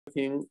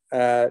looking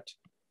at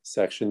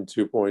section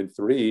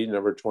 2.3,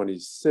 number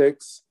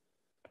 26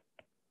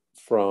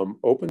 from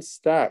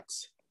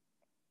Openstax,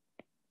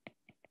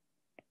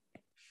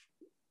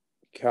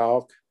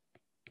 Calc,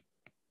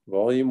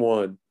 Volume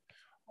 1.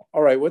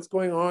 All right, what's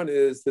going on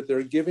is that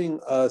they're giving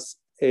us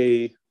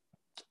an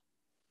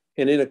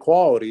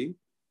inequality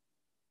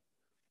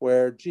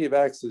where g of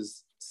x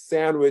is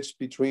sandwiched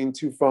between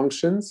two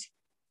functions,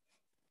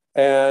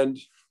 and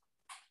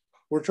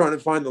we're trying to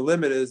find the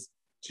limit as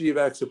g of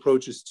x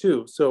approaches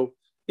 2. So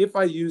if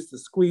I use the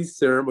squeeze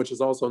theorem, which is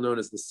also known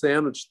as the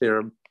sandwich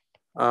theorem,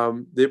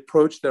 the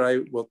approach that I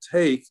will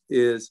take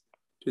is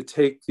to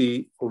take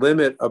the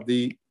limit of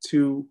the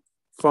two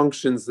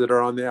functions that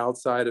are on the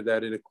outside of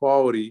that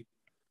inequality.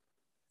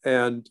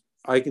 And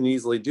I can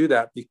easily do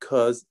that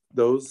because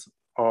those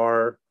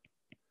are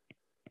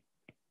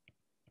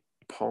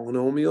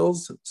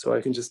polynomials. So I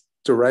can just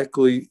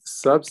directly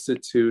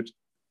substitute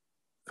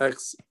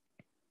x,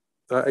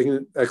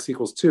 x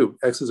equals 2.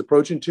 X is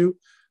approaching 2.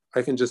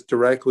 I can just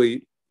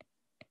directly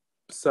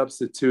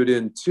substitute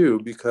in 2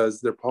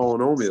 because they're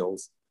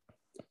polynomials.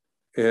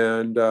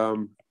 And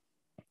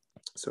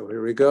so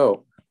here we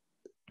go.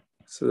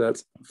 So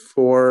that's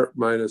 4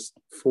 minus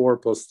 4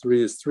 plus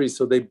 3 is 3.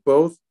 So they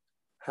both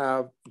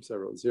have, I'm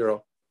sorry,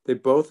 0. They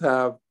both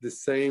have the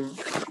same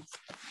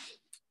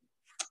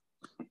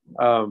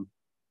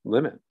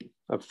limit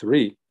of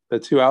 3. The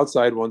two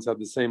outside ones have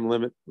the same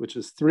limit, which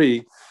is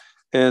 3.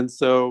 And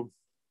so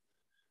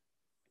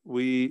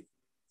we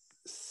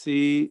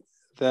see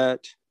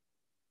that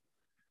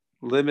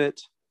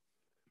limit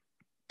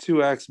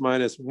 2x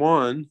minus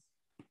 1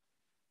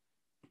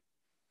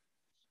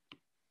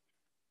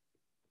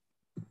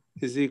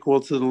 is equal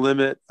to the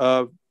limit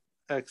of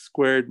x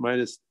squared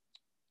minus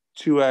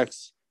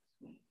 2x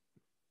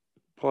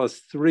plus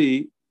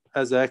 3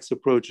 as x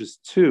approaches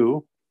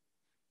 2,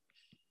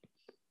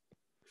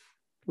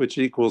 which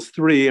equals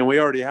 3. And we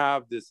already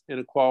have this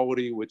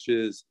inequality, which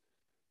is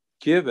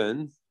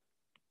given.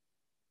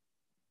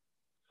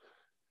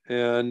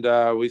 And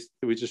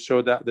we just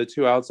showed that the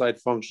two outside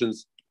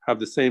functions have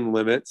the same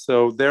limit.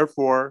 So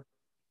therefore,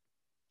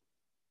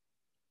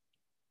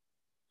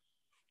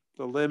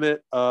 the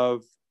limit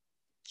of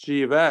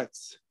g of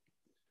x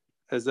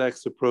as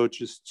x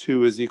approaches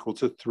 2 is equal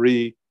to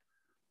 3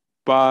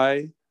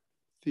 by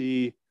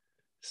the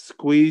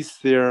squeeze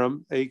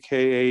theorem,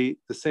 aka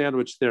the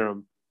sandwich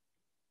theorem.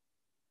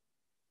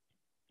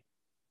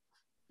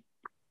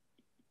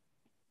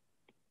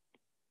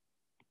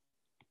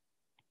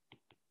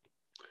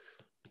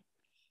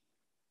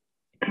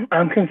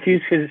 I'm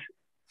confused because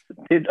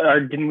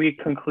didn't we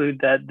conclude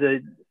that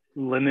the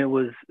limit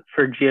was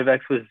for g of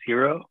x was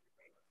 0?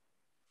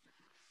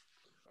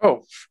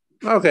 Oh,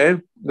 okay.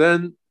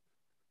 Then,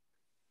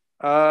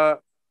 well,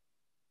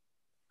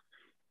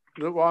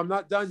 I'm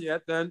not done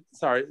yet. Then,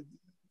 sorry,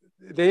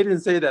 they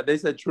didn't say that. They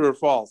said true or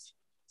false.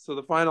 So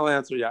the final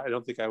answer, yeah, I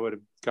don't think I would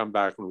have come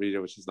back and read it,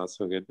 which is not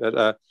so good.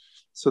 But,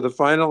 so the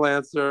final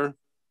answer,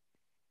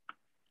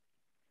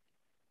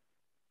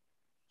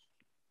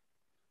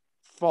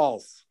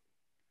 false.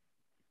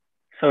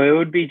 So it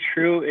would be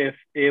true if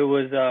it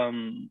was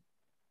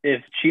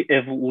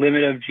if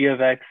limit of g of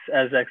x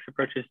as x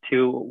approaches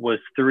 2 was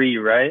 3,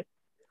 right?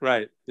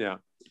 Right. Yeah.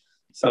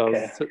 So,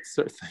 okay.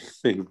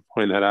 Thank you for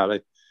pointing that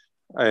out.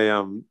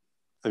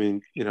 I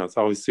mean, you know, it's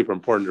always super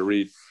important to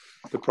read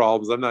the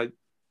problems. I'm not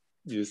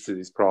used to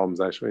these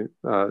problems actually,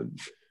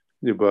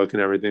 new book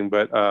and everything,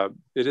 but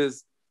it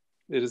is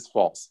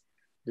false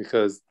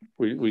because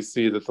we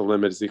see that the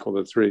limit is equal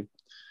to 3.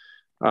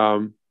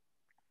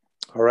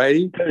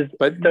 Alrighty,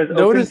 but does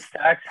notice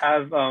Openstax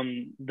have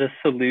the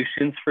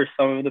solutions for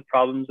some of the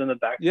problems in the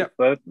back of the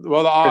book?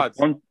 Well, the odds.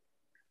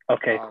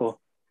 Okay,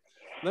 cool.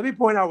 Let me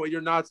point out what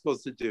you're not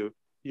supposed to do.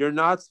 You're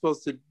not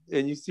supposed to,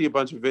 and you see a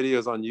bunch of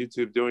videos on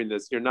YouTube doing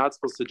this, you're not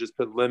supposed to just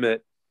put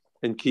limit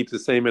and keep the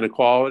same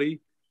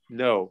inequality.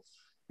 No.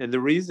 And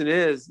the reason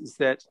is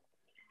that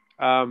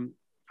I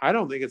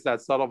don't think it's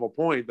that subtle of a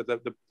point, but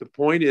the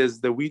point is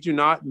that we do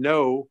not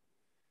know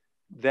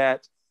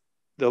that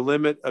the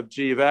limit of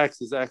g of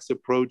x as x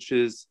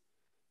approaches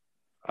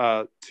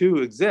 2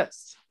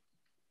 exists.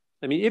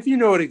 I mean, if you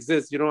know it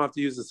exists, you don't have to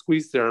use the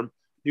squeeze theorem.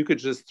 You could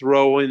just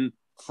throw in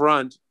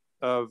front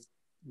of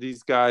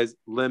these guys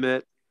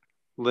limit,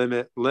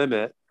 limit,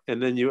 limit,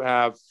 and then you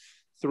have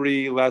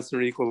 3 less than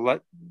or equal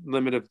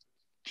limit of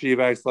g of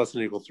x less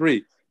than or equal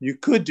 3. You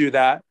could do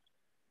that,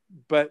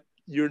 but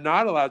you're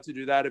not allowed to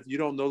do that if you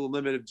don't know the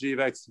limit of g of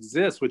x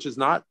exists, which is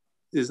not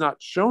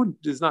shown,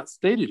 is not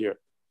stated here.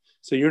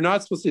 So you're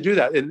not supposed to do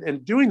that.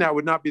 And doing that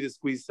would not be the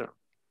squeeze theorem.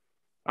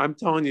 I'm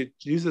telling you,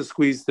 use the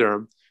squeeze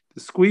theorem.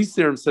 The squeeze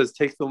theorem says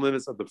take the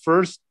limits of the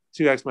first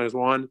 2x minus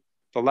 1,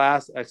 the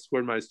last x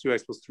squared minus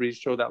 2x plus 3,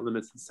 show that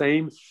limit's the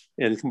same,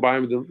 and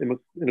combined with the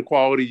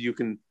inequality, you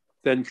can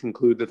then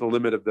conclude that the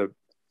limit of the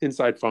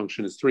inside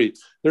function is 3.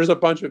 There's a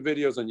bunch of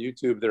videos on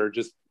YouTube that are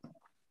just,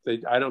 they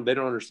don't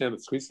understand the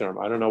squeeze theorem.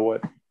 I don't know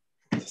what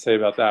to say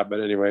about that, but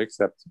anyway,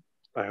 except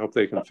I hope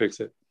they can fix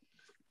it.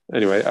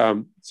 Anyway,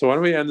 so why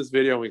don't we end this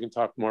video and we can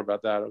talk more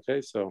about that,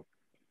 okay? So